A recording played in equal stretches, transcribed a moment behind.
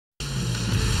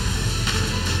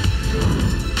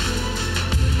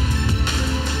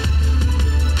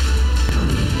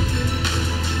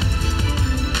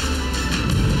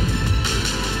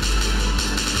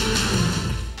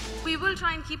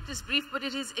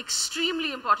is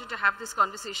extremely important to have this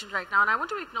conversation right now. And I want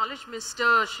to acknowledge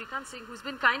Mr. Shrikant Singh, who's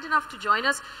been kind enough to join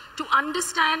us to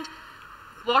understand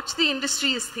what the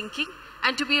industry is thinking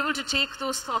and to be able to take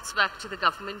those thoughts back to the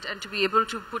government and to be able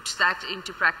to put that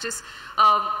into practice.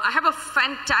 I have a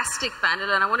fantastic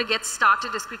panel and I want to get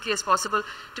started as quickly as possible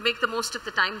to make the most of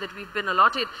the time that we've been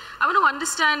allotted. I want to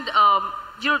understand,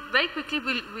 very quickly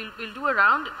we'll do a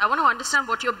round. I want to understand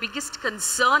what your biggest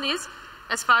concern is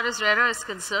as far as RERA is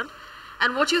concerned,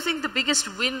 and what you think the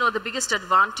biggest win or the biggest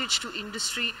advantage to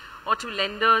industry or to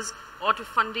lenders or to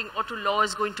funding or to law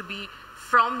is going to be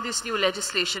from this new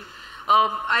legislation.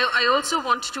 I also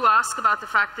want to ask about the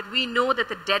fact that we know that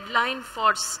the deadline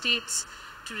for states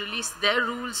to release their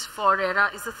rules for RERA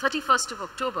is the 31st of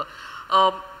October.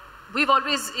 We've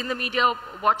always in the media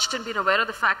watched and been aware of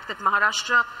the fact that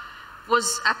Maharashtra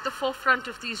was at the forefront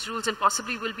of these rules and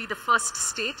possibly will be the first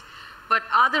state. But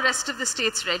are the rest of the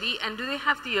states ready, and do they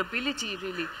have the ability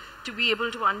really to be able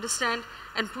to understand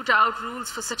and put out rules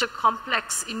for such a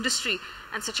complex industry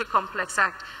and such a complex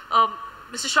act?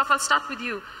 Mr. Shroff, I'll start with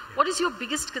you. What is your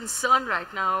biggest concern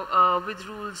right now with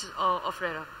rules of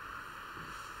RERA?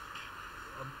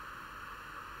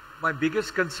 My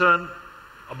biggest concern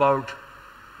about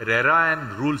RERA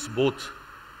and rules both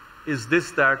is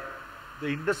this, that the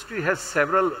industry has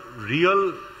several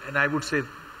real and I would say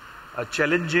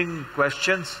challenging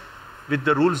questions which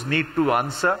the rules need to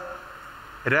answer.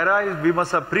 RERA, we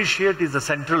must appreciate, is a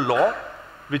central law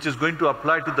which is going to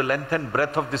apply to the length and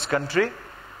breadth of this country.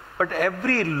 But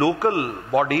every local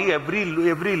body, every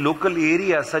local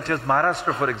area such as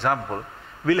Maharashtra, for example,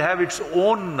 will have its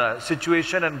own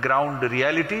situation and ground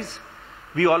realities.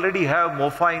 We already have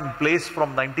MOFA in place from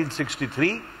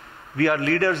 1963. We are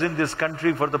leaders in this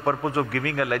country for the purpose of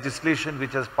giving a legislation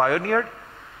which has pioneered.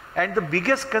 And the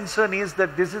biggest concern is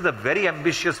that this is a very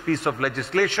ambitious piece of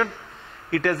legislation.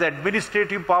 It has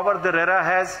administrative power, the RERA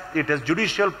has. It has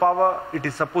judicial power. It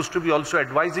is supposed to be also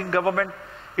advising government.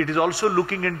 It is also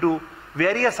looking into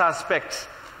various aspects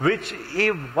which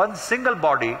if one single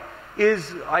body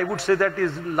is, I would say, that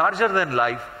is larger than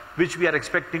life, which we are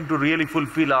expecting to really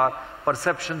fulfill our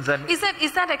perceptions. And is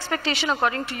that expectation,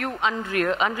 according to you,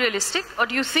 unrealistic, or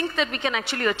do you think that we can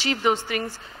actually achieve those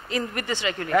things with this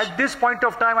regulation? At this point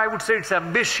of time, I would say it's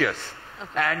ambitious.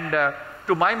 Okay. And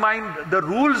to my mind, the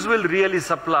rules will really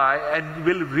supply and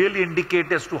will really indicate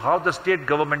as to how the state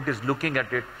government is looking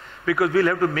at it, because we'll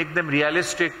have to make them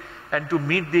realistic and to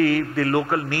meet the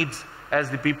local needs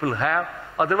as the people have.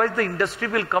 Otherwise, the industry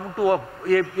will come to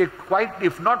a quite,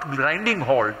 if not grinding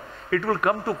halt, it will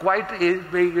come to quite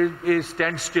a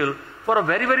standstill for a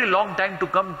very, very long time to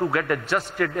come to get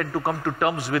adjusted and to come to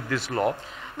terms with this law.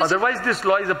 Otherwise, this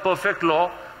law is a perfect law,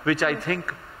 which I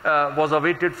think was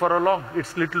awaited for a long.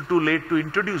 It's little too late to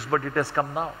introduce, but it has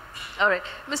come now. All right.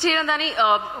 Mr.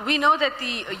 Hirandani, we know that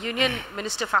the Union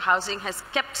Minister for Housing has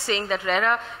kept saying that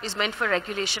RERA is meant for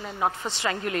regulation and not for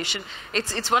strangulation.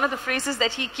 It's one of the phrases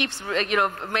that he keeps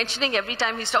mentioning every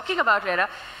time he's talking about RERA.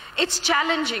 It's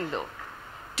challenging, though,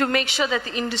 to make sure that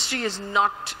the industry is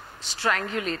not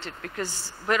strangulated,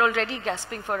 because we're already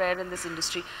gasping for air in this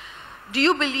industry. Do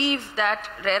you believe that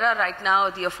RERA right now,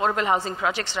 the affordable housing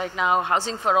projects right now,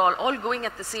 housing for all going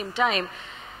at the same time,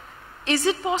 is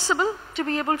it possible to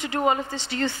be able to do all of this?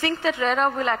 Do you think that RERA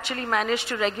will actually manage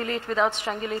to regulate without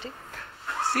strangulating?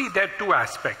 See, there are two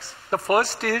aspects. The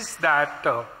first is that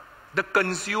the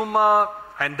consumer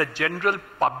and the general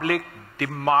public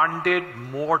demanded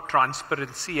more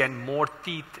transparency and more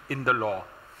teeth in the law.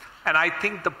 And I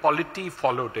think the polity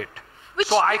followed it.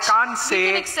 So I can't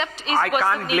say, I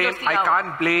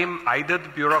can't blame either the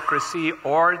bureaucracy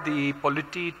or the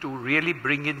polity to really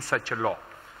bring in such a law.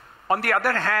 On the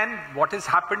other hand, what has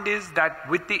happened is that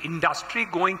with the industry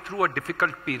going through a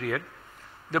difficult period,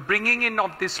 the bringing in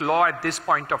of this law at this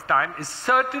point of time is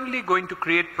certainly going to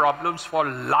create problems for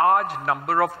a large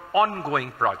number of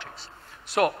ongoing projects.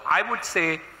 So I would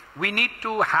say we need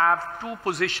to have two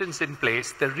positions in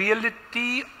place: the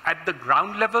reality at the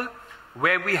ground level,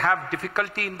 where we have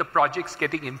difficulty in the projects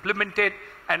getting implemented,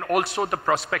 and also the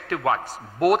prospective ones.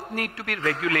 Both need to be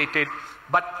regulated,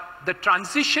 but the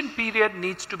transition period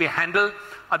needs to be handled.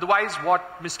 Otherwise,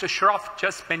 what Mr. Shroff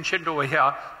just mentioned over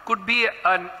here could be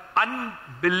an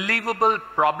unbelievable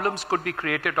problems could be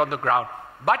created on the ground.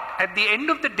 But at the end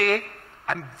of the day,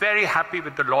 I'm very happy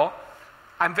with the law.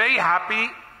 I'm very happy,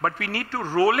 but we need to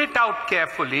roll it out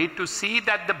carefully to see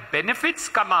that the benefits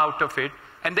come out of it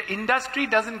and the industry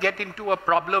doesn't get into a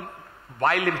problem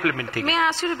while implementing. May I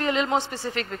ask you to be a little more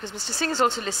specific, because Mr. Singh is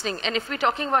also listening, and if we're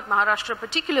talking about Maharashtra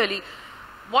particularly,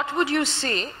 what would you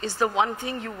say is the one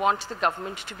thing you want the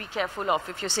government to be careful of?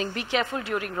 If you're saying be careful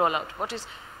during rollout, what is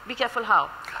Be careful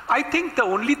how? I think the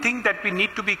only thing that we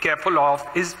need to be careful of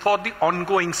is for the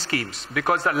ongoing schemes,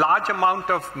 because a large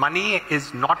amount of money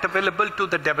is not available to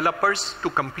the developers to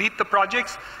complete the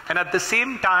projects, and at the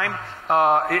same time,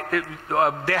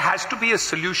 there has to be a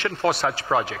solution for such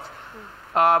projects.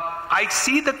 I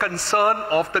see the concern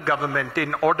of the government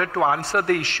in order to answer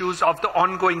the issues of the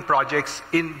ongoing projects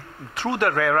through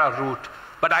the RERA route,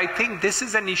 but I think this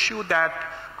is an issue that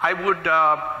I would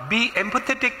be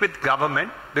empathetic with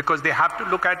government, because they have to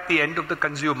look at the end of the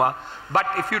consumer. But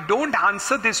if you don't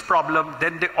answer this problem,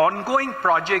 then the ongoing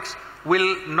projects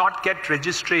will not get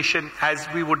registration as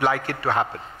we would like it to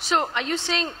happen. So are you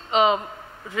saying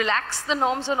relax the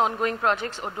norms on ongoing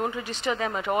projects, or don't register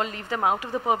them at all, leave them out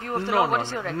of the purview of the law? What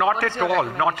is your not at all,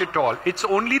 not at all. It's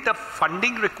only the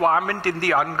funding requirement in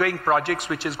the ongoing projects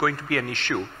which is going to be an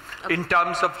issue. Okay. In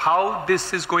terms of how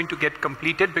this is going to get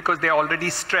completed, because they're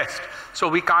already stressed. So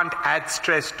we can't add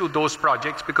stress to those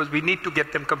projects because we need to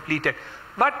get them completed.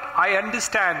 But I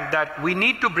understand that we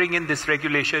need to bring in this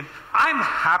regulation. I'm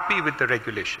happy with the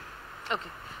regulation. Okay.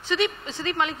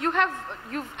 Sudeep Malik,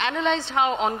 you've analyzed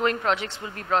how ongoing projects will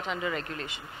be brought under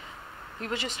regulation. We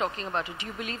were just talking about it. Do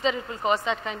you believe that it will cause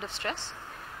that kind of stress?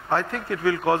 I think it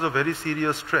will cause a very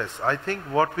serious stress. I think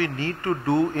what we need to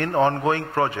do in ongoing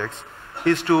projects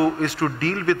is to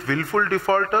deal with willful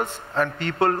defaulters and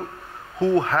people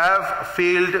who have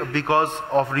failed because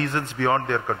of reasons beyond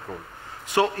their control.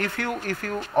 So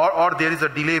or there is a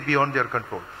delay beyond their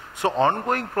control. So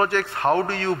ongoing projects, how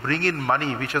do you bring in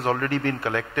money which has already been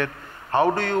collected? How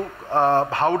do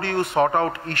you sort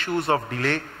out issues of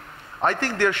delay? I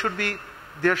think there should be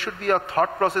a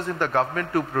thought process in the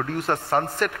government to produce a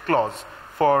sunset clause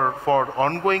for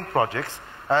ongoing projects,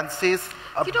 and says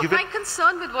my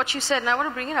concern with what you said, and I want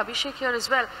to bring in Abhishek here as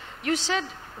well. You said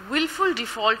willful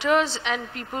defaulters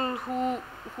and people who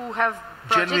have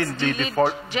projects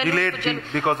delayed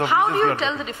because of how do you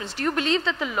tell the difference? Do you believe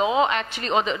that the law actually,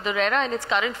 or the RERA in its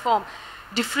current form,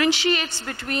 differentiates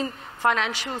between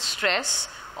financial stress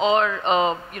or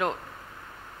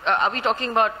are we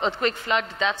talking about earthquake, flood,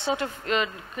 that sort of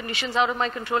conditions out of my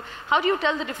control? How do you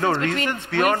tell the difference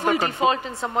between willful default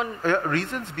and someone?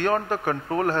 Reasons beyond the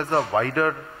control has a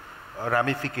wider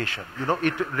ramification.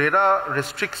 RERA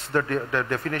restricts the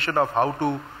definition of how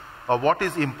to, what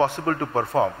is impossible to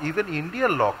perform. Even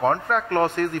Indian law, contract law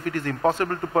says if it is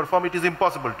impossible to perform, it is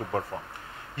impossible to perform.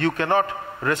 You cannot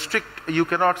restrict, you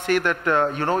cannot say that,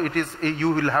 you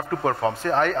will have to perform.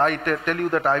 Say, I tell you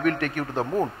that I will take you to the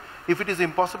moon. If it is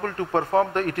impossible to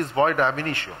perform, it is void ab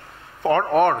initio.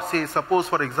 Or say, suppose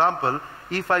for example,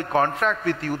 if I contract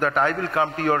with you that I will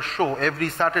come to your show every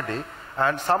Saturday,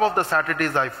 and some of the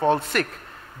Saturdays I fall sick,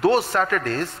 those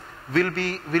Saturdays will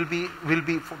be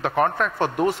the contract for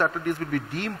those Saturdays will be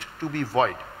deemed to be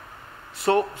void.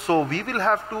 So we will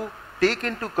have to take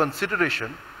into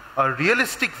consideration a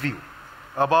realistic view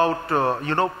about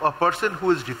a person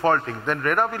who is defaulting. Then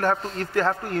RERA will have to, if they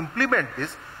have to implement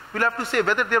this, we'll have to say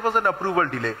whether there was an approval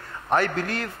delay. I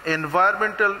believe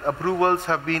environmental approvals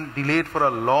have been delayed for a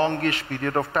longish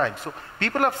period of time. So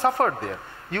people have suffered there.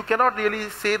 You cannot really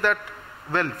say that,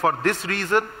 well, for this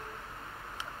reason,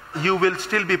 you will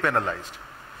still be penalized.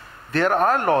 There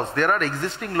are laws, there are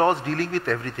existing laws dealing with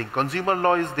everything. Consumer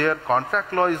law is there,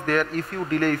 contract law is there. If you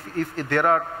delay, if there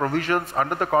are provisions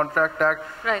under the Contract Act.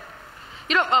 Right.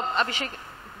 Abhishek,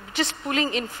 just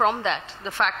pulling in from that,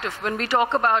 the fact of when we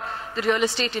talk about the real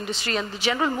estate industry and the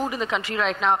general mood in the country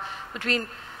right now, between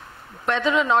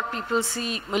whether or not people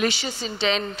see malicious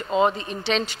intent or the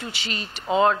intent to cheat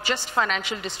or just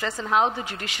financial distress, and how the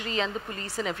judiciary and the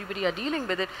police and everybody are dealing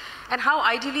with it, and how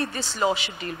ideally this law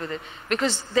should deal with it.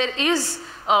 Because there is,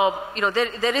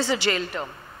 there is a jail term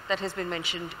that has been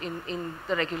mentioned in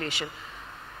the regulation.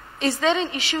 Is there an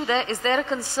issue there? Is there a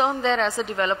concern there as a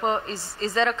developer?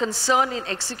 Is there a concern in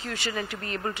execution and to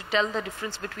be able to tell the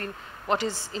difference between what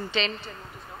is intent and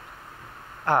what is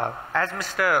not? As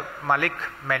Mr. Malik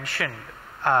mentioned,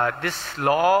 this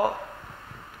law,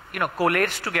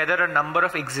 collates together a number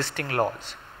of existing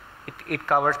laws. It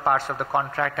covers parts of the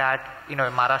Contract Act. In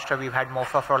Maharashtra, we've had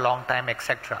MOFA for a long time,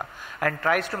 etc., and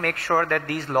tries to make sure that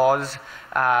these laws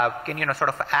can, sort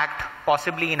of act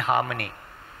possibly in harmony.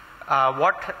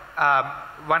 What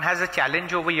one has a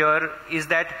challenge over here is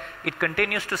that it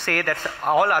continues to say that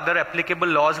all other applicable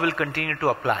laws will continue to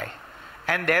apply.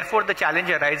 And therefore the challenge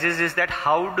arises is that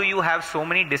how do you have so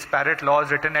many disparate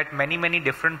laws written at many, many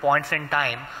different points in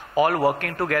time, all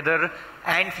working together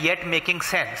and yet making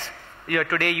sense?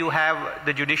 Today you have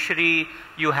the judiciary,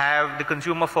 you have the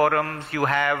consumer forums, you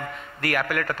have the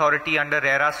appellate authority under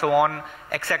RERA, so on,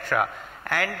 etc.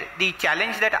 And the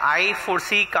challenge that I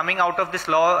foresee coming out of this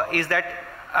law is that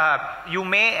you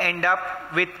may end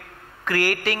up with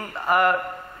creating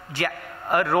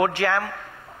a road jam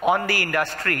on the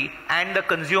industry and the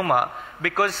consumer,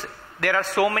 because there are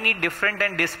so many different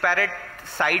and disparate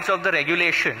sides of the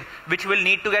regulation which will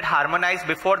need to get harmonized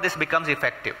before this becomes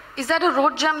effective. Is that a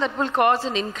road jam that will cause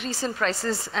an increase in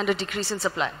prices and a decrease in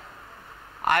supply?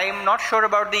 I am not sure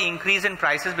about the increase in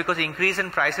prices, because increase in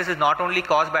prices is not only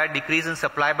caused by a decrease in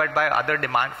supply but by other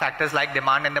demand factors like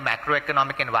demand and the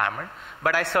macroeconomic environment.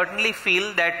 But I certainly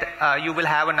feel that you will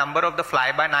have a number of the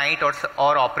fly-by-night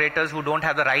or operators who don't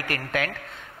have the right intent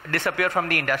disappear from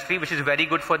the industry, which is very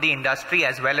good for the industry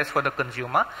as well as for the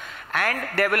consumer. And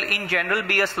there will in general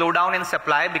be a slowdown in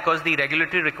supply because the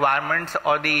regulatory requirements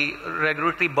or the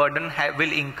regulatory burden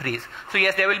will increase. So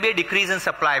yes, there will be a decrease in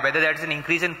supply. Whether that's an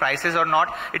increase in prices or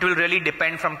not, it will really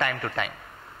depend from time to time.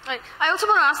 Right. I also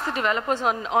want to ask the developers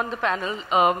on the panel,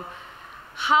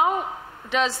 how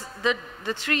does the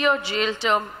 3-year jail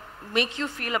term make you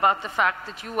feel about the fact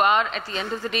that you are, at the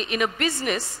end of the day, in a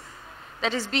business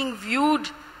that is being viewed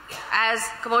as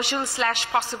commercial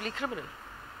 / possibly criminal?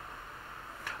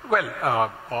 Well,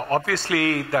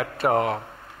 obviously that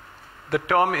the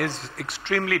term is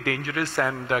extremely dangerous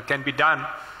and can be done.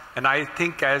 And I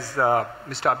think, as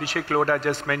Mr. Abhishek Lodha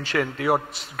just mentioned, they are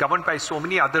governed by so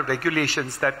many other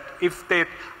regulations that if there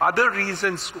are other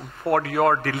reasons for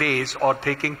your delays or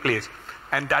taking place,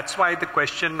 and that's why the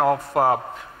question of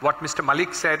what Mr.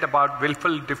 Malik said about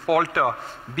willful defaulter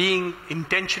being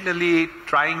intentionally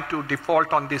trying to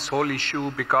default on this whole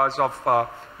issue because of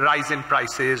rise in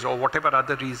prices or whatever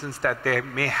other reasons that they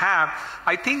may have,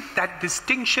 I think that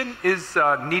distinction is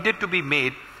needed to be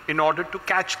made in order to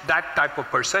catch that type of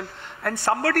person, and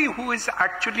somebody who is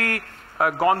actually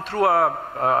gone through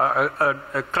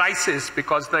a crisis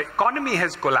because the economy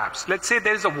has collapsed. Let's say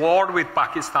there's a war with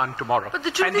Pakistan tomorrow, but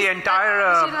the truth and is the entire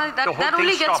the whole that thing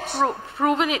only gets stops.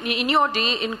 proven in your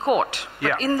day in court. But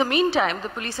Yeah. in the meantime, the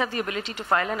police have the ability to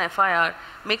file an FIR,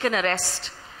 make an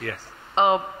arrest, Yes.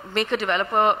 make a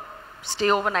developer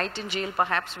stay overnight in jail,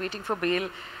 perhaps waiting for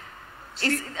bail.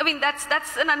 I mean,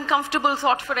 that's an uncomfortable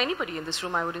thought for anybody in this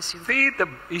room, I would assume. See, the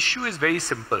issue is very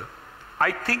simple. I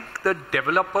think the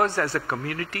developers as a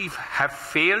community have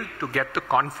failed to get the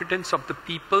confidence of the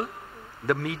people,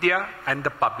 the media and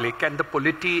the public and the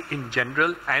polity in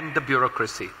general and the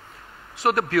bureaucracy.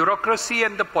 So the bureaucracy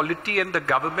and the polity and the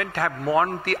government have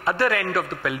mourned the other end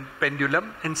of the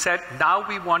pendulum and said, now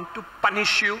we want to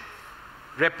punish you,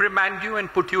 reprimand you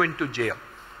and put you into jail.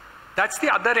 That's the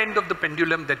other end of the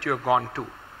pendulum that you have gone to.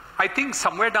 I think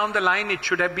somewhere down the line it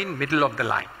should have been middle of the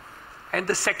line. And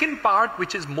the second part,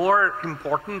 which is more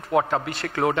important, what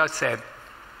Abhishek Lodha said,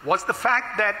 was the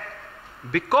fact that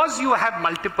because you have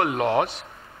multiple laws,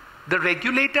 the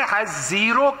regulator has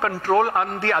zero control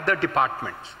on the other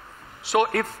departments. So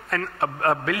if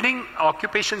a building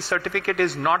occupation certificate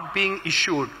is not being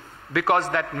issued because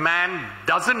that man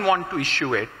doesn't want to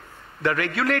issue it, the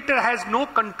regulator has no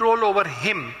control over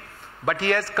him, but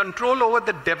he has control over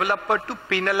the developer to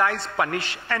penalize,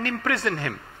 punish and imprison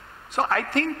him. So I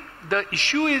think the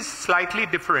issue is slightly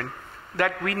different,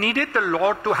 that we needed the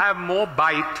law to have more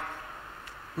bite,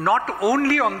 not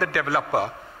only on the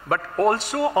developer, but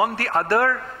also on the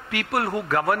other people who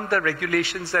govern the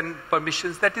regulations and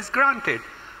permissions that is granted.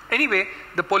 Anyway,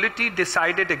 the polity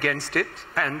decided against it,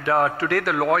 and today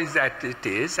the law is as it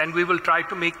is, and we will try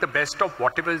to make the best of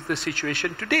whatever is the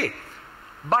situation today.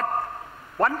 But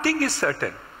one thing is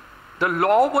certain, the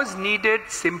law was needed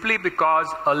simply because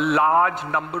a large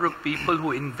number of people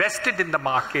who invested in the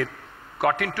market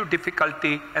got into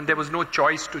difficulty and there was no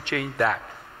choice to change that.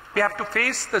 We have to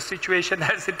face the situation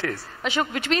as it is.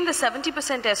 Ashok, between the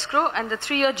 70% escrow and the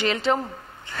 3-year jail term,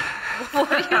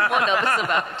 what are you more nervous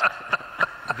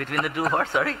about? Between the two what,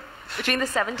 sorry? Between the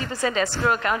 70%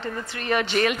 escrow account and the 3-year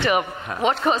jail term,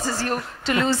 what causes you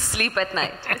to lose sleep at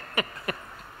night?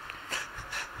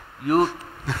 You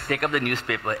take up the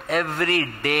newspaper. Every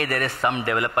day there is some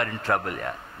developer in trouble.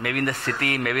 Yeah, maybe in the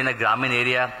city, maybe in the Gramin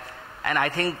area. And I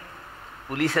think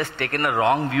police has taken a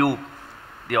wrong view.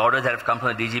 The orders that have come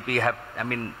from the DGP have,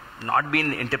 not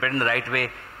been interpreted in the right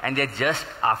way, and they're just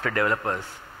after developers.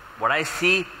 What I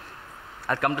see,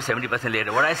 I'll come to 70%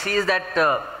 later. What I see is that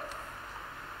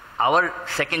our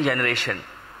second generation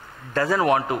doesn't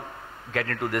want to get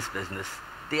into this business.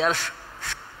 They are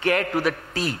scared to the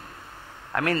T.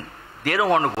 They don't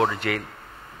want to go to jail.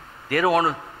 They don't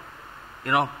want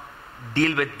to,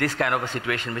 deal with this kind of a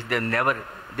situation which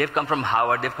they've come from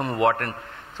Harvard, they've come from Wharton.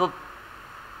 So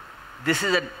this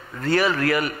is a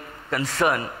real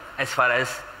concern as far as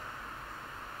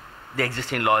the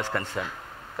existing law is concerned.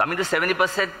 Coming to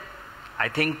 70%, I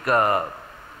think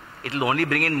It will only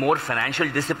bring in more financial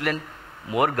discipline,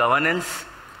 more governance.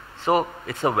 So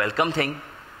it's a welcome thing.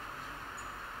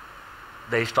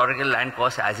 The historical land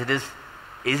cost as it is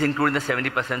included in the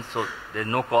 70%, so there's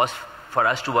no cost for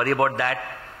us to worry about that.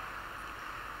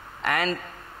 And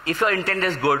if your intent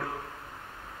is good,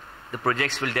 the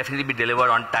projects will definitely be delivered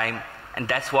on time, and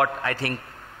that's what I think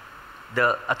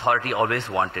the authority always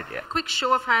wanted. Yeah. Quick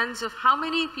show of hands of how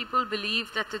many people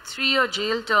believe that the 3-year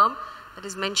jail term that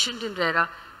is mentioned in RERA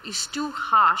is too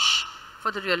harsh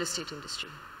for the real estate industry.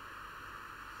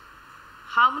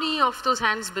 How many of those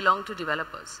hands belong to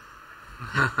developers?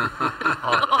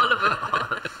 All of them.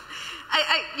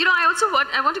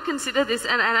 I want to consider this,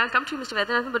 and I'll come to you, Mr.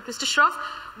 Vaidyanathan, but Mr. Shroff,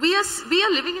 we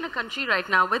are living in a country right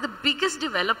now where the biggest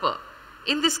developer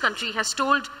in this country has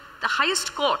told the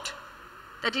highest court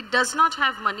that it does not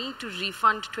have money to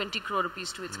refund 20 crore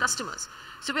rupees to its customers.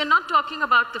 So we're not talking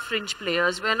about the fringe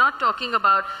players, we're not talking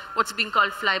about what's being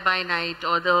called fly-by-night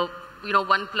or the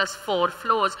 1+4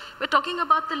 floors. We're talking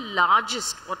about the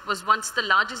largest, what was once the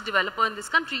largest developer in this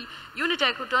country,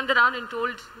 Unitech, who turned around and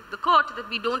told the court that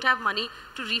we don't have money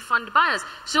to refund buyers.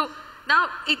 So now,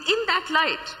 in that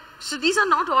light, so these are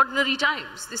not ordinary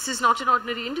times. This is not an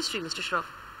ordinary industry, Mr. Shroff.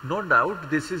 No doubt,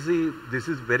 this is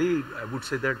very, I would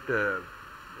say that,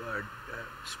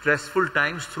 stressful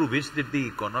times through which the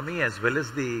economy as well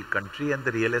as the country and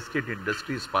the real estate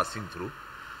industry is passing through.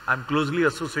 I'm closely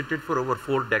associated for over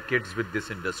 4 decades with this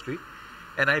industry,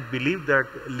 and I believe that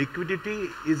liquidity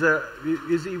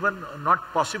is even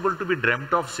not possible to be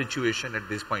dreamt of situation at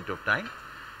this point of time.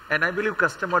 And I believe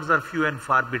customers are few and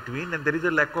far between, and there is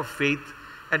a lack of faith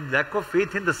and lack of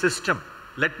faith in the system.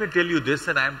 Let me tell you this,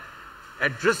 and I'm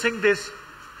addressing this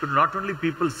to not only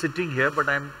people sitting here, but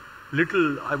I'm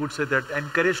I would say that,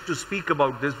 encouraged to speak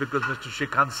about this because Mr.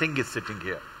 Shrikant Singh is sitting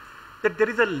here. That there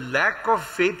is a lack of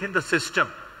faith in the system.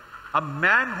 A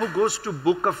man who goes to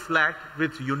book a flat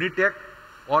with Unitech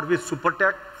or with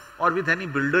Supertech or with any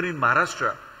builder in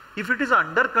Maharashtra, if it is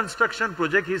under construction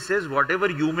project, he says, whatever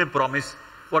you may promise,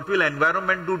 what will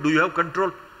environment do? Do you have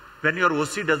control? When your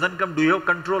OC doesn't come, do you have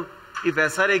control? If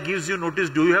SRA gives you notice,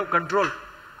 do you have control?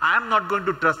 I am not going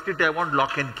to trust it, I want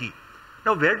lock and key.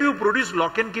 Now, where do you produce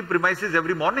lock and key premises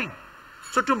every morning?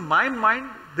 So to my mind,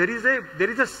 there is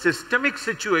a systemic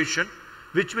situation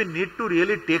which we need to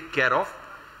really take care of,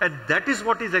 and that is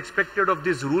what is expected of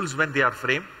these rules when they are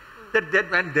framed. And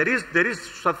there is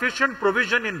sufficient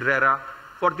provision in RERA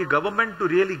for the government to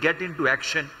really get into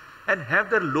action and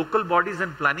have their local bodies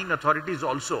and planning authorities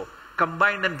also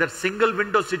combined, and their single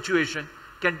window situation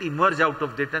can emerge out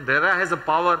of it. And RERA has a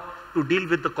power to deal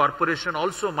with the corporation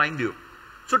also, mind you.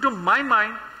 So to my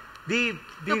mind,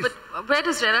 but where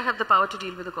does RERA have the power to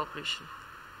deal with the corporation?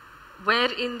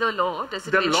 Where in the law does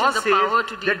it mention the power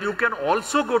to deal with? The law says that you can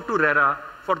also go to RERA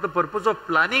for the purpose of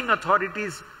planning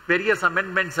authorities, various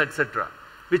amendments, etc.,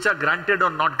 which are granted or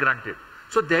not granted.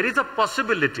 So there is a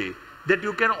possibility that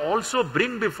you can also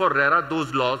bring before RERA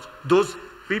those laws, those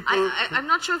people. I'm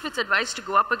not sure if it's advised to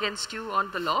go up against you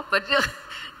on the law, but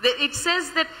it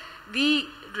says that the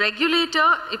regulator,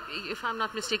 if I'm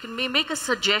not mistaken, may make a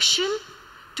suggestion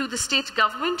to the state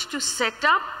government to set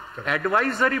up.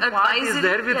 Advisory part is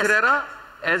there with RERA,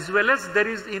 as well as there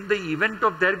is, in the event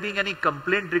of there being any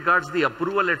complaint regards the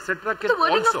approval, etc. The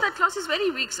wording of that clause is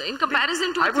very weak, sir, in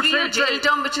comparison to a 3-year jail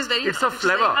term, which is very It's a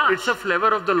flavor. It's a flavor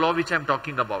of the law which I'm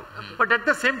talking about. But at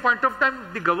the same point of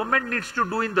time, the government needs to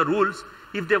do in the rules,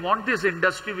 if they want this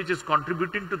industry which is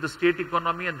contributing to the state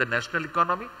economy and the national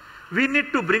economy, we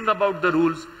need to bring about the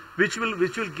rules which will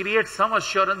create some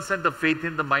assurance and the faith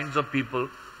in the minds of people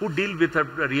who deal with a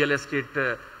real estate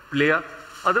player.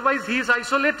 Otherwise, he is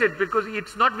isolated because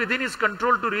it's not within his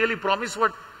control to really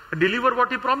deliver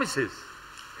what he promises.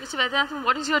 Mr. Vaidyanathan,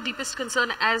 what is your deepest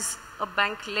concern as a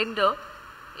bank lender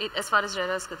as far as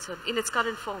RERA is concerned, in its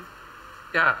current form?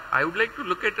 Yeah, I would like to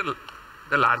look at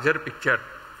the larger picture.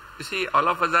 You see, all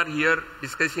of us are here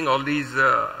discussing all these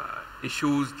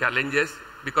issues, challenges,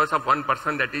 because of one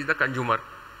person, that is the consumer.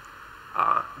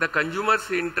 The consumer's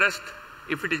interest,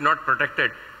 if it is not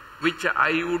protected, which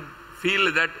I would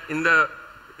feel that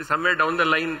somewhere down the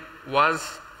line was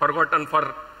forgotten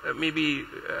for maybe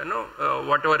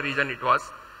whatever reason it was,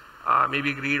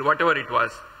 maybe greed, whatever it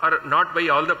was, or not by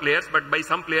all the players, but by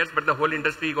some players, but the whole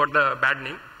industry got the bad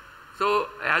name. So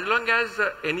as long as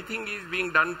anything is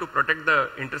being done to protect the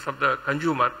interest of the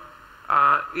consumer,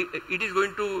 it is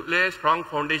going to lay a strong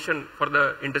foundation for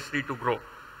the industry to grow.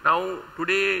 Now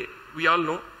today we all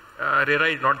know RERA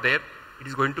is not there, it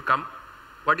is going to come.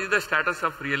 What is the status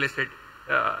of real estate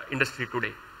industry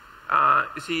today?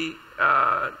 You see,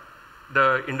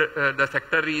 the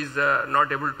sector is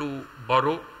not able to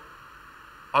borrow.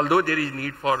 although there is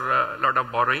need for a lot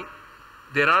of borrowing.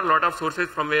 There are a lot of sources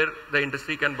from where the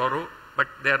industry can borrow, but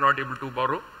they are not able to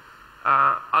borrow.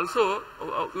 Also,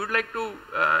 we would like to,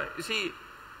 you see,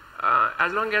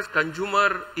 as long as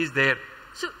consumer is there.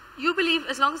 So you believe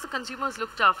as long as the consumer is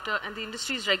looked after and the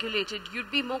industry is regulated,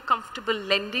 you'd be more comfortable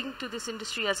lending to this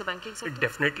industry as a banking sector?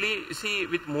 Definitely, you see,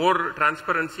 with more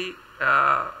transparency,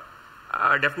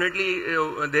 definitely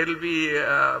there will be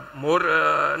more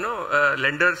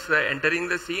lenders entering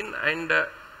the scene, and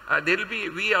there will be.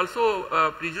 We also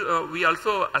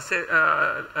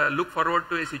look forward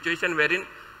to a situation wherein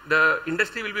the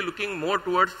industry will be looking more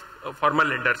towards formal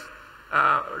lenders.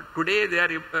 Today,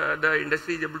 the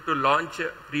industry is able to launch,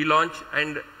 pre-launch,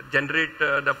 and generate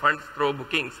the funds through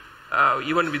bookings,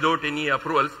 even without any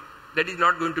approvals. That is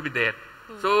not going to be there.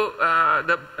 So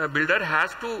the builder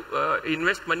has to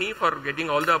invest money for getting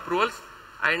all the approvals,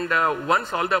 and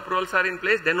once all the approvals are in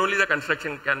place, then only the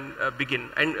construction can begin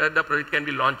and the project can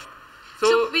be launched.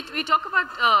 So we talk about,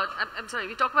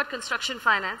 we talk about construction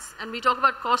finance, and we talk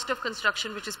about cost of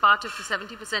construction, which is part of the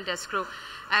 70% escrow.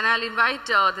 And I'll invite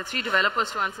the three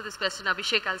developers to answer this question.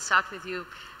 Abhishek, I'll start with you.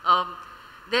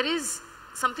 There is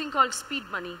something called speed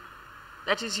money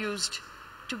that is used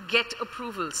to get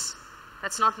approvals.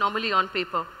 That's not normally on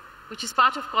paper, which is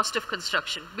part of cost of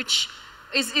construction, which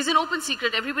is an open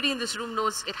secret. Everybody in this room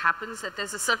knows it happens, that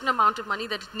there's a certain amount of money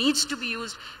that needs to be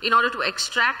used in order to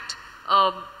extract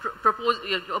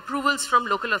approvals from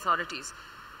local authorities.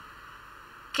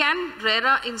 Can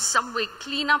RERA in some way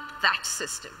clean up that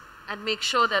system and make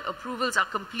sure that approvals are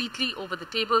completely over the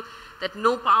table, that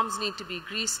no palms need to be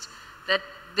greased, that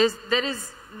there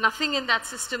is nothing in that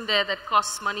system there that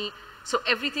costs money, so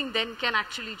everything then can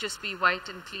actually just be white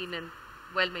and clean and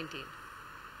well maintained?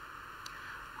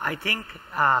 I think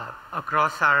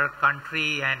across our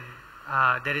country, and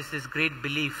there is this great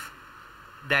belief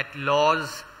that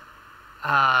laws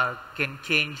can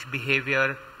change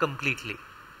behavior completely.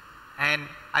 And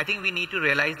I think we need to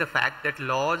realize the fact that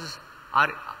laws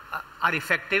are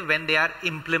effective when they are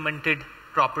implemented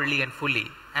properly and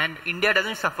fully. And India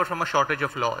doesn't suffer from a shortage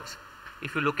of laws.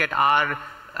 If you look at our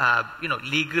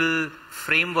legal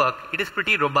framework, it is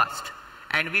pretty robust.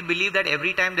 And we believe that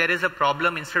every time there is a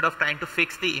problem, instead of trying to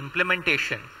fix the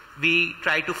implementation, we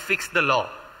try to fix the law.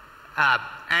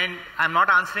 And I'm not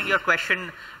answering your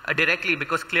question directly,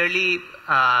 because clearly,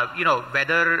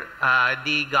 whether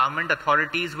the government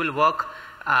authorities will work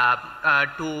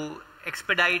to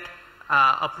expedite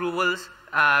approvals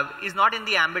is not in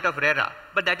the ambit of RERA,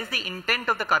 but that is the intent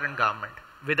of the current government.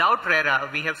 Without RERA,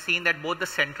 we have seen that both the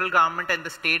central government and the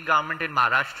state government in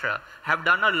Maharashtra have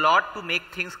done a lot to make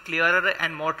things clearer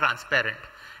and more transparent.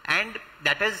 And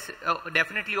that has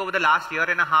definitely over the last year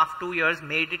and a half, 2 years,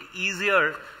 made it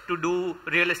easier to do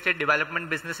real estate development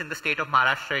business in the state of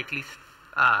Maharashtra at least.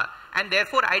 And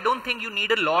therefore, I don't think you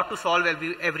need a law to solve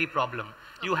every problem.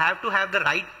 You have to have the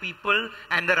right people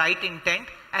and the right intent,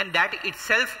 and that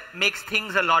itself makes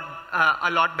things a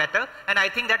lot better. And I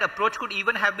think that approach could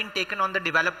even have been taken on the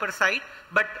developer side.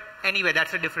 But anyway,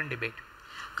 that's a different debate.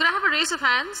 Could I have a raise of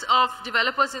hands of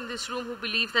developers in this room who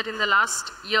believe that in the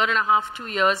last year and a half, 2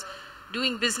 years,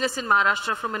 doing business in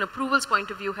Maharashtra from an approvals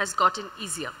point of view has gotten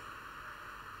easier?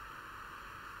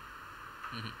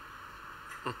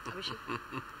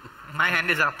 My hand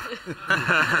is up.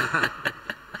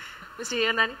 Mr.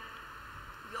 Hirnani?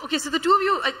 Okay, so the two of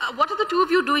you, what are the two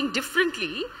of you doing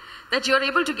differently that you're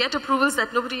able to get approvals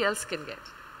that nobody else can get?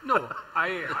 No,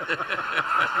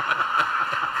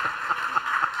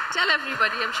 Tell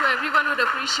everybody. I'm sure everyone would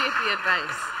appreciate the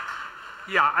advice.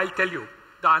 Yeah, I'll tell you.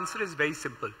 The answer is very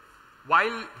simple.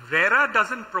 While RERA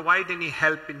doesn't provide any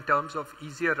help in terms of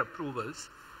easier approvals,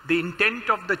 the intent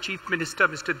of the Chief Minister,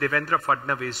 Mr. Devendra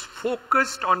Fadnavis,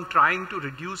 focused on trying to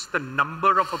reduce the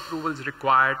number of approvals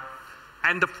required,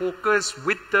 and the focus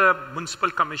with the Municipal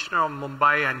Commissioner of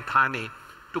Mumbai and Thane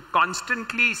to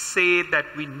constantly say that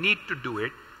we need to do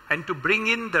it, and to bring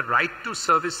in the Right to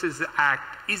Services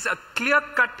Act is a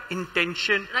clear-cut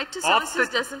intention. Right to Services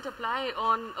doesn't apply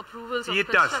on approvals of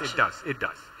construction. It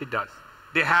does.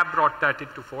 They have brought that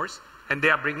into force, and they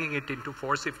are bringing it into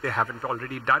force if they haven't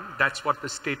already done. That's what the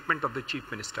statement of the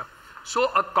Chief Minister. So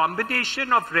a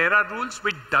combination of RERA rules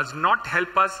which does not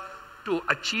help us to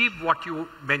achieve what you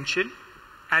mentioned,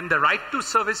 and the Right to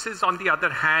Services on the other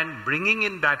hand, bringing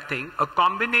in that thing, a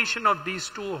combination of these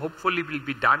two hopefully will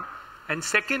be done. And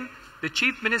second, the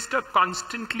Chief Minister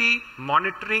constantly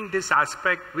monitoring this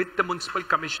aspect with the Municipal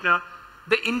Commissioner.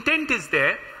 The intent is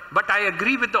there, but I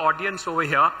agree with the audience over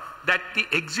here that the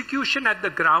execution at the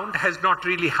ground has not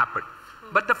really happened.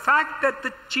 But the fact that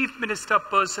the Chief Minister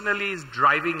personally is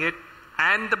driving it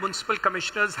and the municipal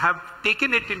commissioners have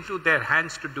taken it into their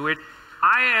hands to do it.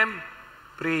 I am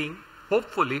praying,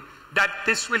 hopefully, that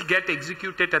this will get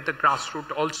executed at the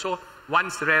grassroots also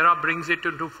once RERA brings it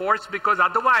into force, because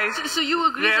otherwise... So you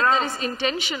agree RERA, that there is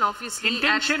intention, obviously,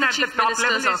 intention at the at the top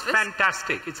level is office,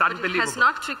 fantastic. It's but unbelievable. it has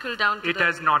not trickled down to It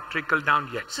has not trickled down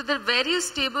yet. So the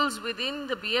various tables within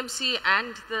the BMC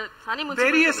and the Thane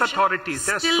Municipal Various Commission authorities.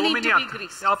 There are still so need many to be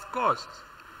greased. Of course.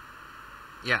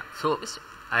 Yeah, so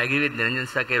I agree with Niranjan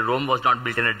sir that Rome was not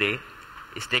built in a day.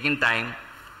 It's taken time.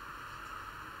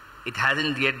 It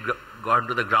hasn't yet got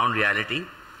to the ground reality,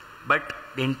 but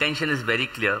the intention is very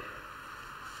clear.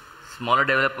 Smaller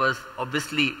developers,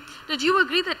 obviously... Did you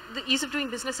agree that the ease of doing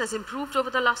business has improved over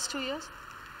the last 2 years?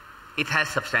 It has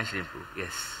substantially improved,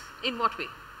 yes. In what way?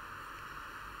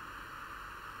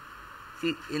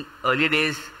 See, in earlier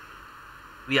days,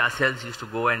 we ourselves used to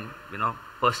go and,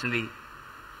 personally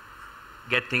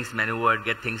get things maneuvered,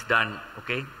 get things done,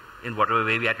 okay? In whatever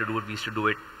way we had to do it, we used to do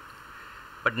it.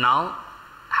 But now,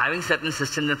 having certain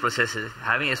systems and processes,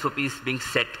 having SOPs being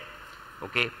set,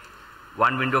 okay?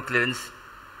 One window clearance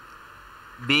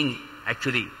being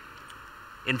actually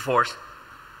enforced,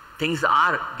 things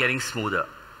are getting smoother.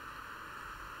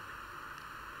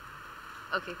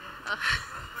 Okay.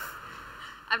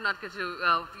 I'm not going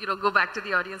to, go back to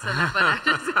the audience on that, but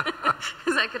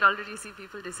because I can already see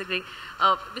people disagreeing.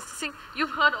 Mr. Singh, you've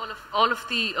heard all of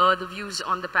the views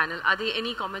on the panel. Are there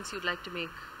any comments you'd like to make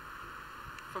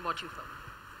from what you've heard?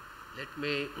 Let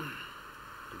me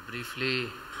briefly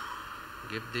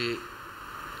give the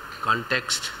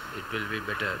context. It will be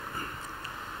better.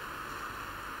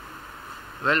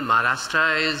 Well,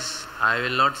 Maharashtra is, I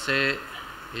will not say,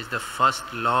 is the first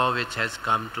law which has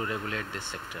come to regulate this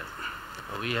sector.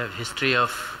 We have history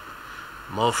of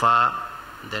MOFA,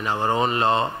 then our own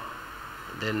law,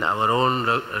 then our own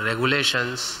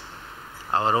regulations,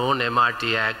 our own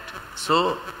MRT Act.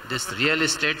 So this real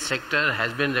estate sector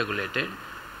has been regulated.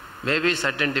 Maybe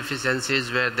certain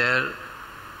deficiencies were there,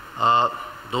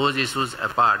 those issues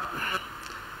apart.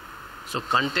 So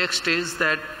context is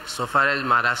that so far as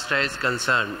Maharashtra is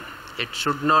concerned, it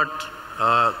should not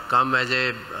come as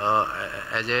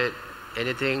a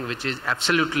anything which is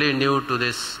absolutely new to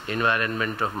this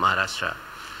environment of Maharashtra.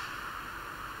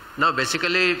 Now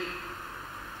basically,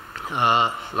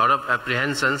 a lot of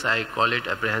apprehensions, I call it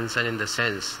apprehension in the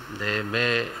sense they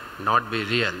may not be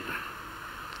real.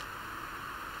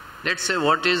 Let's say,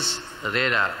 what is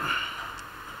RERA?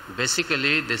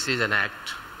 Basically, this is an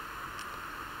act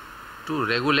to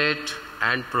regulate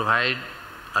and provide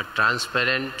a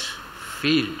transparent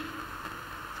field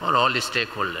for all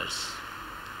stakeholders.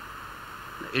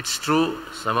 It's true,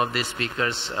 some of the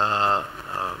speakers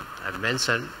have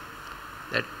mentioned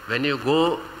that when you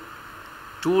go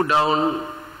too down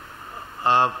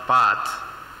a path,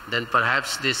 then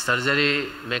perhaps the surgery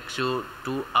makes you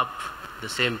too up the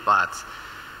same path.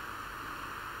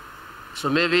 So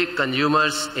maybe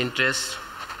consumers' interest,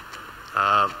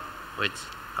 which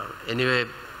anyway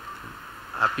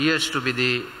appears to be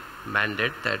the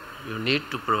mandate, that you need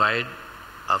to provide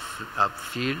a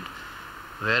field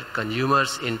where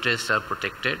consumers' interests are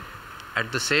protected.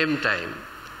 At the same time,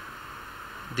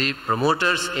 the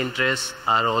promoters' interests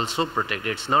are also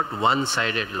protected. It's not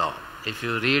one-sided law. If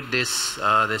you read this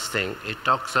thing, it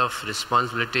talks of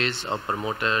responsibilities of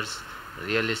promoters,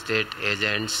 real estate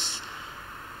agents.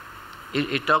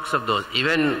 It talks of those.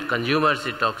 Even consumers,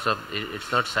 it talks of.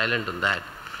 It's not silent on that.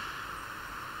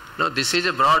 No, this is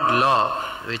a broad law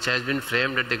which has been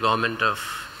framed at the government of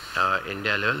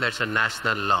India level. That's a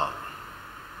national law.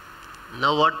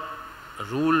 Now what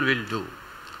rule will do?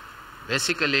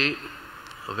 Basically,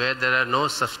 where there are no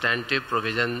substantive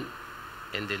provision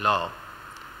in the law,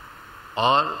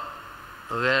 or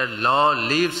where law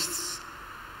leaves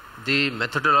the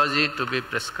methodology to be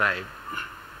prescribed,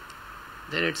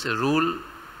 then it's a rule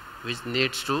which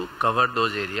needs to cover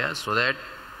those areas so that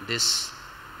this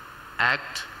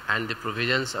act and the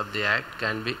provisions of the act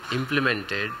can be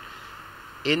implemented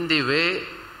in the way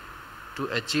to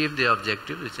achieve the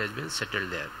objective which has been settled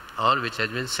there or which has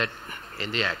been set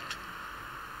in the act.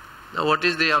 Now what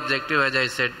is the objective? As I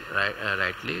said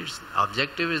rightly,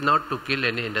 objective is not to kill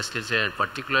any industrial sector.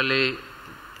 Particularly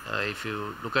if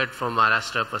you look at from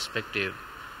Maharashtra perspective,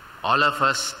 all of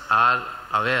us are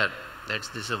aware that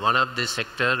this is one of the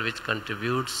sector which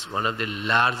contributes one of the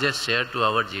largest share to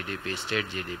our GDP, state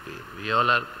GDP. We all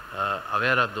are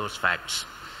aware of those facts.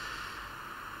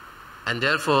 And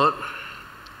therefore,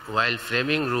 while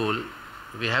framing rule,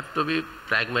 we have to be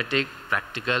pragmatic,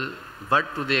 practical,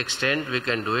 but to the extent we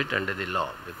can do it under the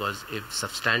law. Because if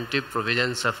substantive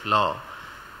provisions of law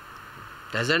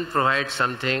doesn't provide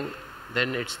something,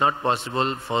 then it's not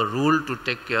possible for rule to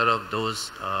take care of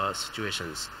those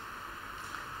situations.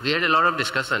 We had a lot of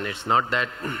discussion. It's not that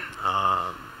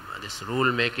this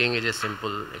rule making is a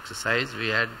simple exercise. We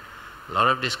had a lot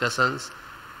of discussions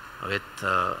with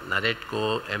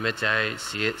NAREDCO, MHI,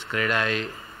 CREDI,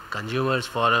 consumers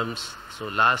forums. So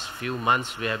last few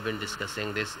months we have been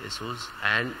discussing these issues,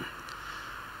 and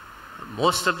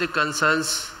most of the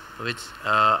concerns, which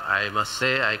I must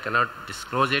say I cannot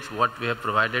disclose it what we have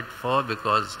provided for,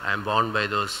 because I am bound by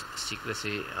those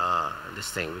secrecy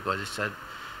this thing, because it's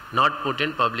not put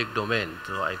in public domain,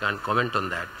 so I can't comment on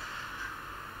that.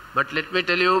 But let me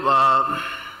tell you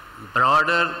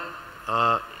broader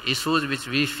issues which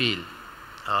we feel.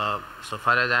 So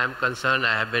far as I am concerned,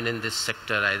 I have been in this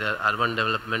sector, either urban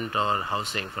development or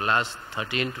housing, for last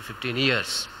 13 to 15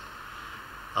 years.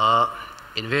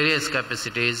 In various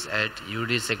capacities at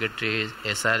UD Secretary,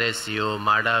 SRA CO,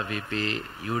 MADA VP,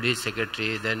 UD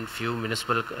Secretary, then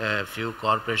few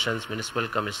corporations, municipal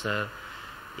commissioner,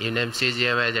 in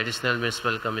MCGM as additional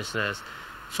municipal commissioners.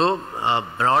 So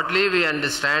broadly we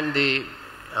understand the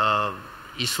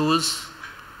issues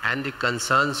and the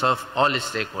concerns of all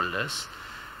stakeholders.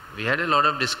 We had a lot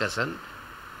of discussion,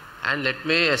 and let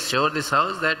me assure this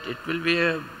House that it will be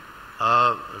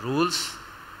rules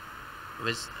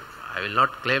which I will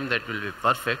not claim that will be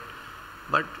perfect,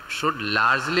 but should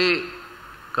largely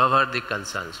cover the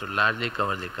concerns,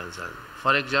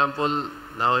 For example,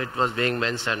 now it was being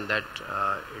mentioned that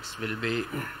it will be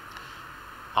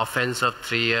offense of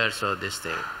 3 years or this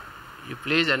thing. You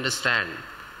please understand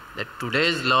that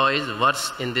today's law is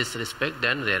worse in this respect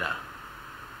than RERA.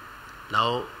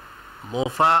 Now,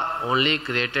 MOFA only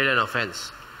created an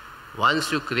offense.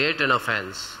 Once you create an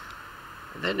offense,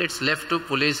 then it's left to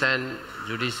police and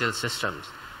judicial systems.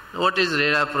 Now, what is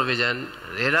RERA provision?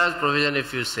 RERA's provision,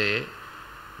 if you say,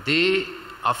 the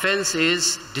offense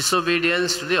is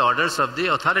disobedience to the orders of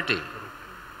the authority.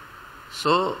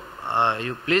 So,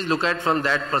 you please look at from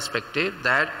that perspective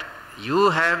that you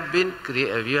have been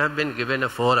given a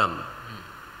forum,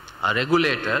 a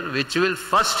regulator, which will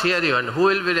first hear you. And who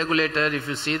will be regulator? If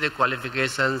you see the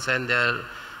qualifications and their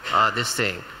this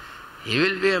thing, he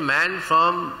will be a man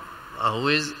from who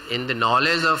is in the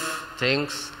knowledge of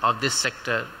things of this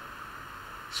sector.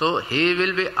 So he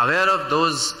will be aware of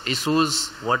those issues,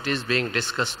 what is being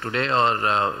discussed today,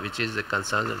 or which is the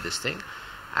concern of this thing.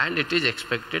 And it is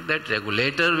expected that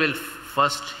regulator will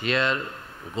first hear,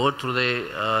 go through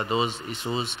those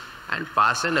issues and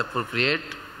pass an appropriate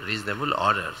reasonable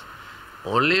order.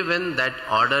 Only when that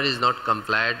order is not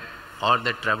complied or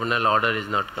the tribunal order is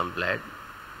not complied,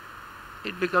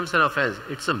 it becomes an offense.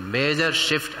 It's a major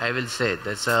shift, I will say.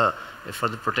 That's for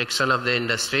the protection of the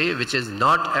industry, which is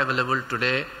not available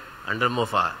today under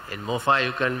MOFA. In MOFA,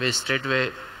 you can be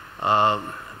straightway,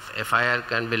 FIR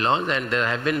can be launched, and there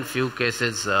have been few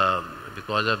cases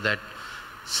because of that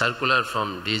circular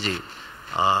from DG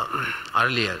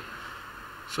earlier.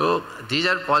 So these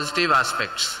are positive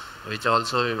aspects which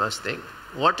also we must think.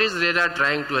 What is RERA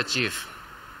trying to achieve?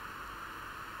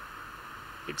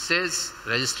 It says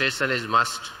registration is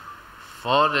must.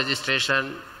 For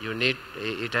registration,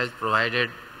 it has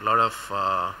provided a lot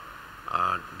of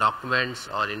documents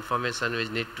or information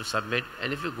which need to submit.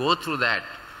 And if you go through that,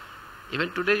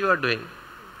 even today you are doing,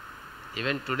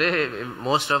 even today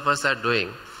most of us are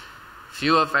doing,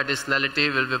 few of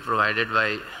additionality will be provided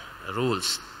by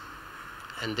rules.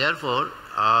 And therefore,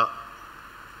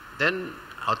 then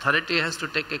authority has to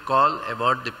take a call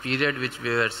about the period which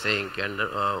we were saying, and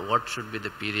what should be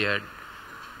the period.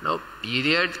 Now,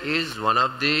 period is one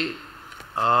of the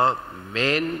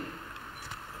main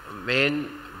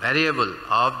variable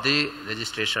of the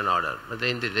registration order. But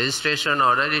in the registration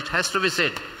order, it has to be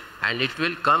said, and it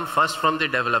will come first from the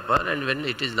developer, and when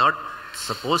it is not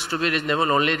supposed to be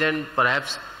reasonable, only then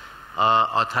perhaps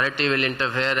authority will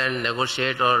interfere and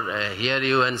negotiate or hear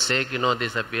you and say,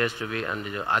 this appears to be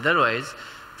unreasonable. Otherwise,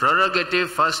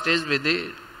 prerogative first is with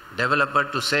the developer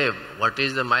to say what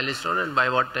is the milestone and by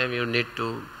what time you need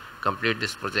to complete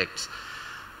these projects.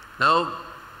 Now,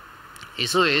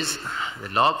 issue is the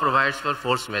law provides for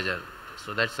force majeure.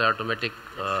 So that's the automatic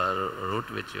route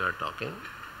which you are talking.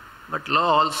 But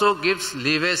law also gives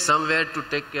leeway somewhere to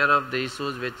take care of the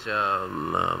issues which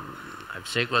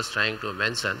Abhishek was trying to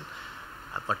mention,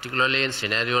 particularly in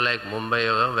scenario like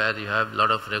Mumbai, where you have a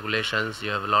lot of regulations, you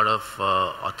have a lot of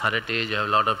authorities, you have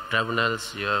a lot of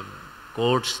tribunals, you have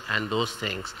courts and those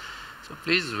things. So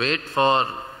please wait for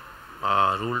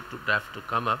rule to draft to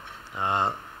come up.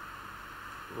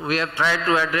 We have tried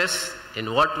to address,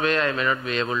 in what way I may not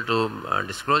be able to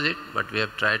disclose it, but we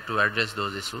have tried to address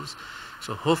those issues.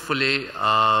 So hopefully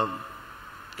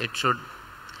it should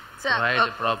provide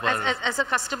a proper... As a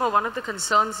customer, one of the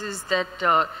concerns is that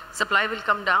supply will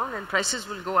come down and prices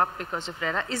will go up because of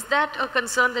RERA. Is that a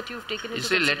concern that you've taken into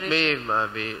consideration?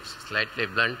 Let me be slightly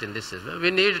blunt in this.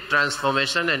 We need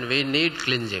transformation and we need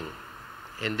cleansing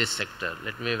in this sector.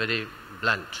 Let me be very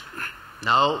blunt.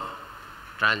 Now,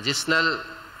 transitional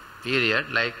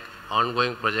period, like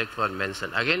ongoing project were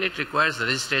mentioned. Again, it requires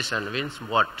registration. Means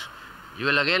what? You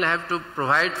will again have to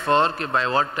provide for by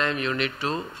what time you need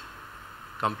to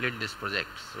complete this project.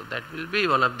 So that will be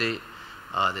one of the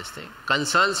this thing.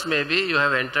 Concerns may be you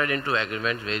have entered into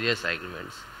agreements, various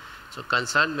agreements. So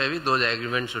concern maybe those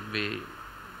agreements should be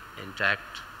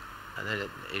intact. And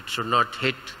it should not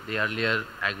hit the earlier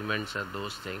agreements or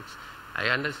those things. I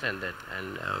understand that,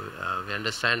 and we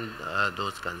understand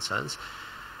those concerns.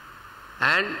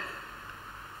 And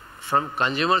from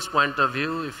consumer's point of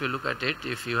view, if you look at it,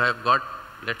 if you have got,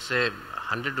 let's say,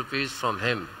 100 rupees from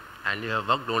him and you have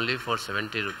worked only for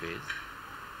 70 rupees,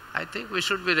 I think we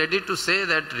should be ready to say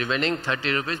that remaining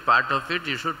 30 rupees, part of it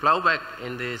you should plow back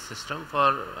in the system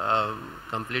for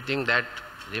completing that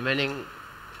remaining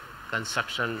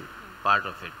construction part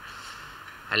of it.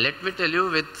 And let me tell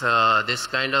you, with this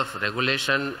kind of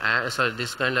regulation,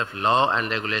 this kind of law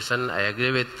and regulation, I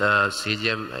agree with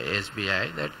CGM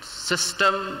SBI that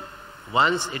system,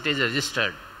 once it is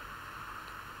registered,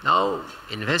 now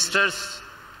investors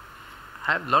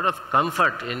have a lot of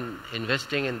comfort in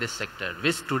investing in this sector,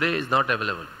 which today is not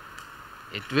available.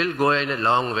 It will go in a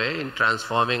long way in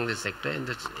transforming the sector in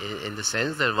the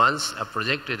sense that once a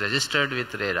project is registered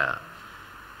with RERA,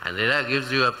 and RERA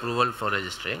gives you approval for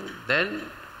registering, then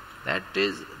that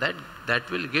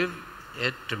will give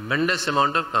a tremendous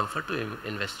amount of comfort to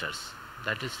investors.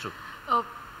 That is true.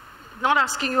 Not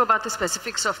asking you about the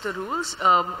specifics of the rules,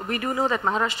 we do know that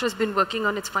Maharashtra has been working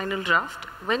on its final draft.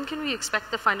 When can we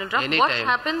expect the final draft? Anytime. What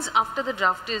happens after the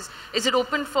draft is it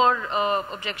open for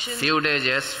objections? Few days,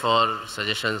 yes, for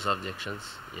suggestions,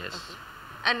 objections, yes. Okay.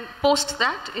 And post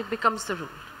that, it becomes the rule?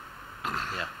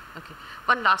 Yeah. Okay.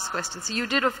 One last question. So you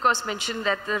did, of course, mention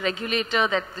that the regulator,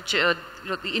 that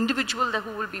the individual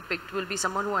who will be picked will be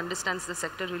someone who understands the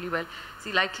sector really well. Is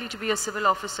he likely to be a civil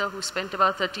officer who spent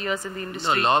about 30 years in the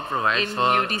industry? No, law provides in for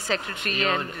UD secretary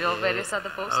and various other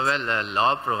posts?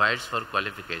 Law provides for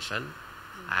qualification,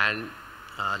 and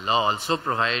law also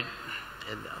provides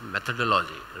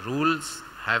methodology. Rules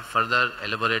have further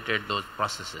elaborated those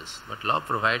processes, but law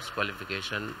provides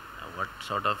qualification, what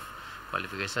sort of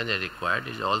qualifications are required.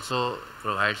 It also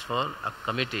provides for a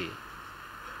committee.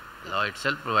 Law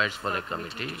itself provides for a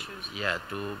committee,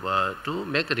 to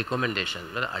make a recommendation.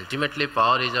 Well, ultimately,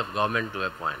 power is of government to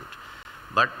appoint,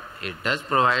 but it does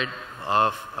provide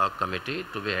of a committee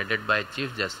to be headed by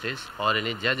Chief Justice or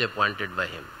any judge appointed by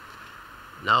him.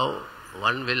 Now,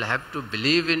 one will have to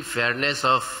believe in fairness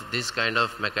of this kind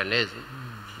of mechanism,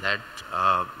 that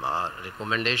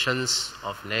recommendations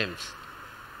of names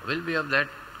will be of that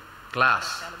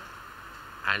class,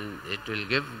 and it will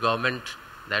give government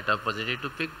that opportunity to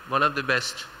pick one of the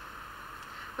best.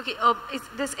 Okay,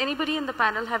 does anybody in the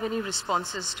panel have any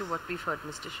responses to what we've heard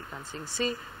Mr. Shrikant Singh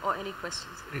say, or any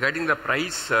questions? Regarding the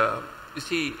price, you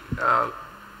see,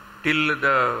 till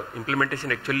the implementation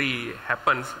actually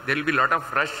happens, there will be a lot of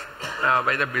rush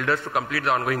by the builders to complete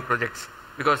the ongoing projects,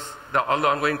 because all the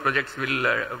ongoing projects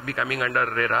will be coming under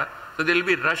RERA. So there will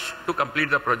be rush to complete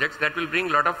the projects. That will bring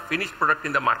a lot of finished product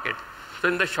in the market. So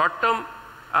in the short term,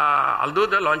 although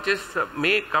the launches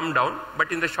may come down,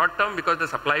 but in the short term, because the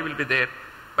supply will be there.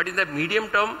 But in the medium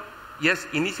term, yes,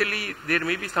 initially there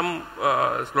may be some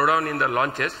slowdown in the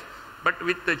launches, but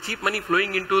with the cheap money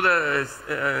flowing into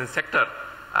the sector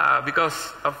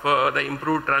because of the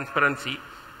improved transparency,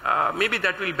 maybe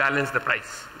that will balance the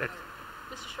price.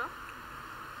 Mr. Shaw?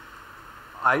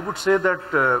 I would say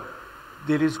that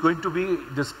there is going to be,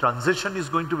 this transition is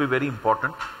going to be very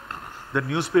important. The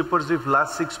newspapers, if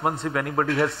last 6 months, if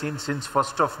anybody has seen since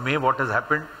 1st of May what has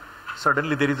happened,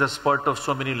 suddenly there is a spurt of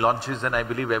so many launches, and I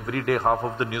believe every day half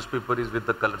of the newspaper is with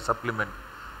the color supplement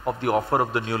of the offer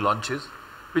of the new launches,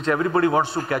 which everybody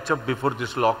wants to catch up before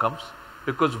this law comes.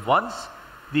 Because once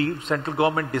the central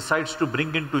government decides to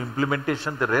bring into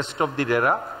implementation the rest of the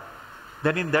RERA,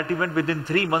 then in that event within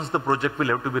 3 months the project will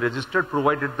have to be registered,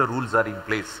 provided the rules are in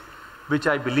place, which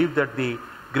I believe that the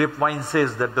grapevine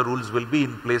says that the rules will be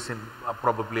in place in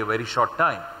probably a very short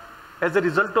time. As a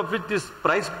result of which, this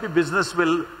price business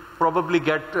will probably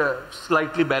get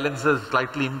slightly balanced,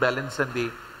 slightly imbalanced,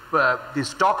 and the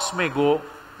stocks may go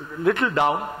little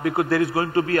down, because there is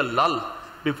going to be a lull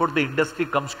before the industry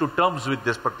comes to terms with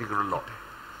this particular law.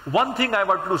 One thing I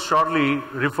want to surely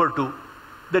refer to,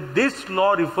 that this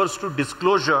law refers to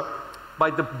disclosure by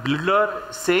the builder,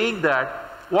 saying that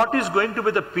what is going to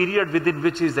be the period within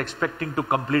which he is expecting to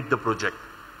complete the project.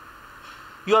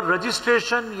 Your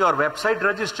registration, your website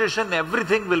registration,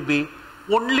 everything will be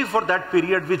only for that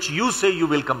period which you say you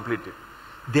will complete it.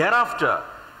 Thereafter,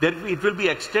 it will be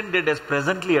extended as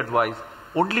presently advised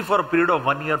only for a period of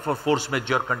 1 year for force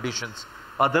majeure conditions.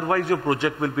 Otherwise, your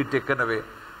project will be taken away.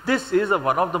 This is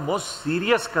one of the most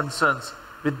serious concerns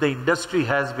which the industry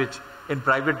has, which in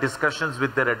private discussions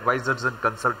with their advisors and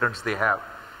consultants they have.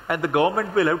 And the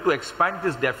government will have to expand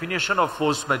this definition of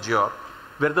force majeure,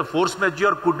 where the force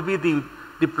majeure could be the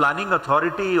planning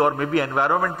authority or maybe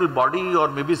environmental body or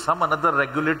maybe some another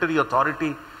regulatory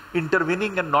authority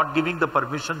intervening and not giving the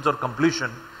permissions or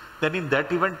completion. Then in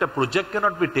that event, a project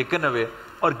cannot be taken away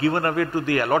or given away to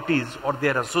the allottees or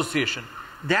their association.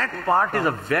 That part is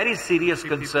a very serious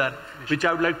concern, which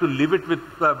I would like to leave it with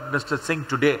Mr. Singh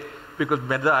today, because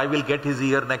whether I will get his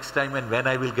ear next time and when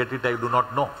I will get it, I do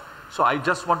not know. So I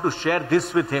just want to share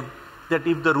this with him, that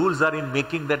if the rules are in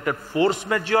making, that the force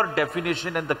majeure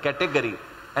definition and the category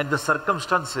and the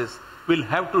circumstances will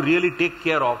have to really take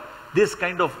care of this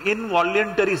kind of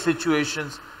involuntary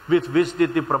situations with which the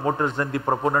promoters and the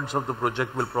proponents of the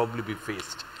project will probably be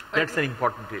faced. That's an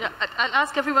important area. Yeah, I'll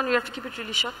ask everyone, we have to keep it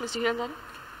really short. Mr. Hirandani?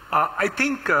 I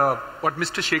think what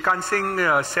Mr. Shrikant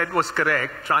Singh said was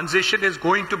correct. Transition is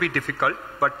going to be difficult,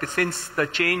 but since the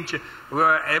change,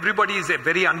 everybody is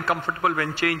very uncomfortable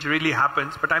when change really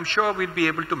happens, but I'm sure we'll be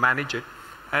able to manage it.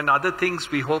 And other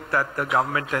things, we hope that the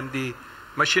government and the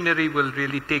machinery will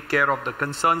really take care of the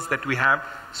concerns that we have,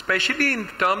 especially in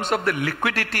terms of the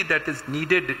liquidity that is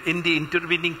needed in the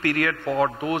intervening period for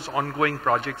those ongoing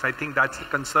projects. I think that's a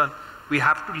concern we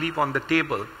have to leave on the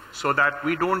table, so that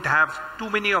we don't have too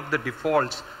many of the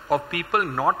defaults of people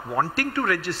not wanting to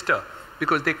register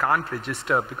because they can't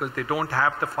register, because they don't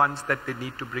have the funds that they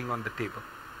need to bring on the table.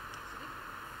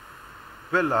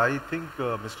 Well, I think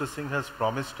Mr. Singh has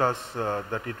promised us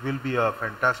that it will be a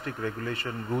fantastic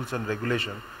regulation, rules and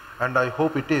regulation, and I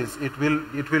hope it is. It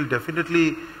will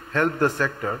definitely help the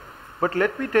sector. But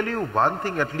let me tell you one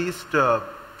thing, at least the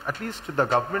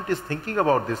government is thinking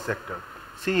about this sector.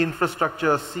 See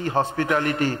infrastructure, see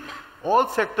hospitality, all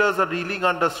sectors are reeling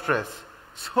under stress.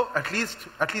 So at least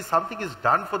something is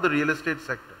done for the real estate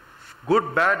sector.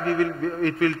 Good, bad,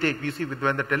 it will take. You see,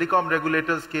 when the telecom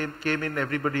regulators came in,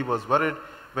 everybody was worried.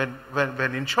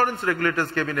 When insurance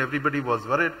regulators came in, everybody was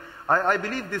worried. I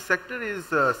believe this sector is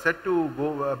set to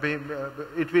go.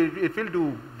 It will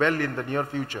do well in the near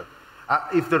future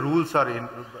if the rules are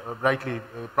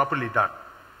properly done.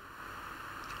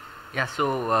 Yeah.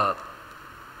 So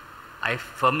I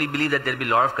firmly believe that there will be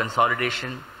a lot of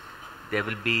consolidation. There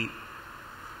will be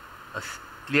a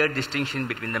clear distinction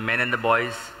between the men and the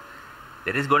boys.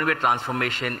 There is going to be a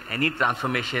transformation. Any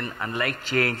transformation, unlike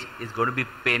change, is going to be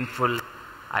painful.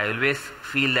 I always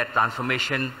feel that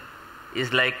transformation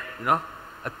is like,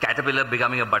 a caterpillar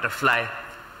becoming a butterfly,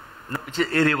 which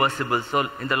is irreversible. So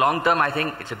in the long term, I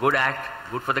think it's a good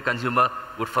act, good for the consumer,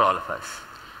 good for all of us.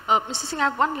 Mr. Singh, I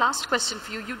have one last question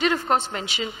for you. You did, of course,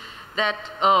 mention that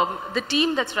the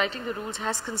team that's writing the rules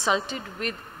has consulted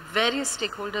with various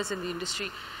stakeholders in the industry.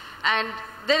 And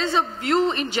there is a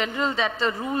view in general that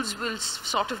the rules will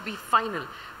sort of be final.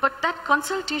 But that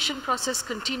consultation process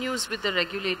continues with the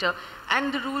regulator,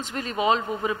 and the rules will evolve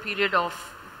over a period of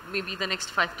maybe the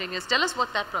next 5-10 years. Tell us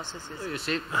what that process is. So you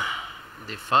see,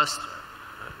 the first,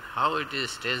 how it is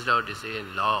staged out, you see,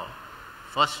 in law.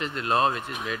 First is the law which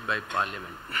is made by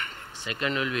Parliament.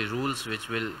 Second will be rules which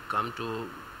will come to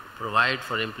provide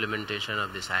for implementation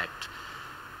of this act.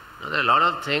 Now, there are a lot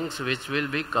of things which will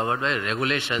be covered by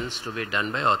regulations to be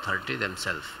done by authority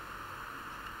themselves,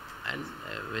 and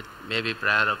with maybe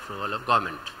prior approval of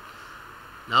government.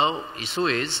 Now, issue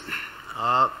is,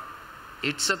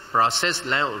 it's a process.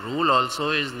 Rule also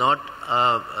is not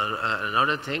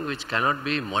a thing which cannot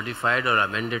be modified or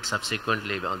amended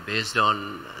subsequently based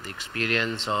on the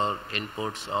experience or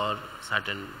inputs or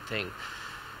certain thing.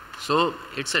 So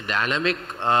it's a dynamic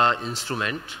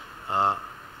instrument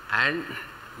and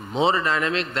more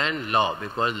dynamic than law,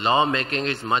 because law making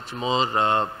is much more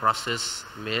process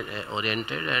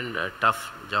oriented and a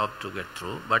tough job to get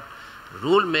through. But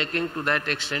rule making to that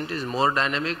extent is more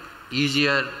dynamic,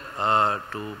 easier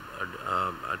to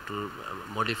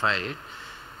modify it.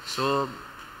 So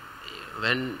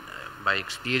when by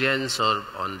experience or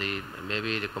on the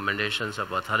maybe recommendations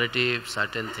of authority, if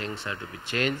certain things have to be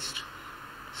changed,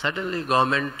 certainly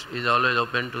government is always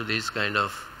open to these kind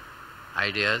of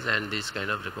ideas and these kind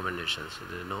of recommendations. So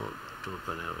there is no to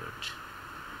open over it.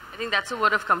 I think that's a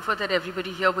word of comfort that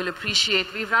everybody here will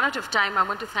appreciate. We've run out of time. I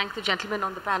want to thank the gentlemen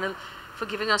on the panel for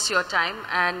giving us your time,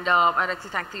 and I'd like to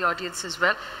thank the audience as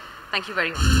well. Thank you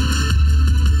very much.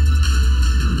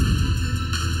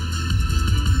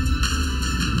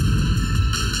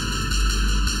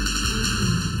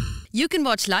 You can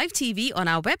watch live TV on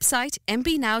our website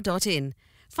mpnow.in.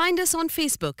 Find us on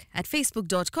Facebook at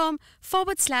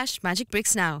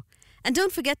facebook.com/Magicbricks Now. And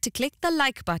don't forget to click the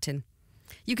like button.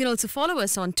 You can also follow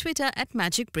us on Twitter at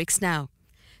Magicbricks Now.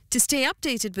 To stay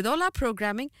updated with all our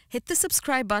programming, hit the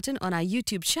subscribe button on our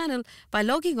YouTube channel by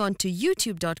logging on to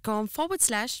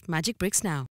youtube.com/Magicbricks Now.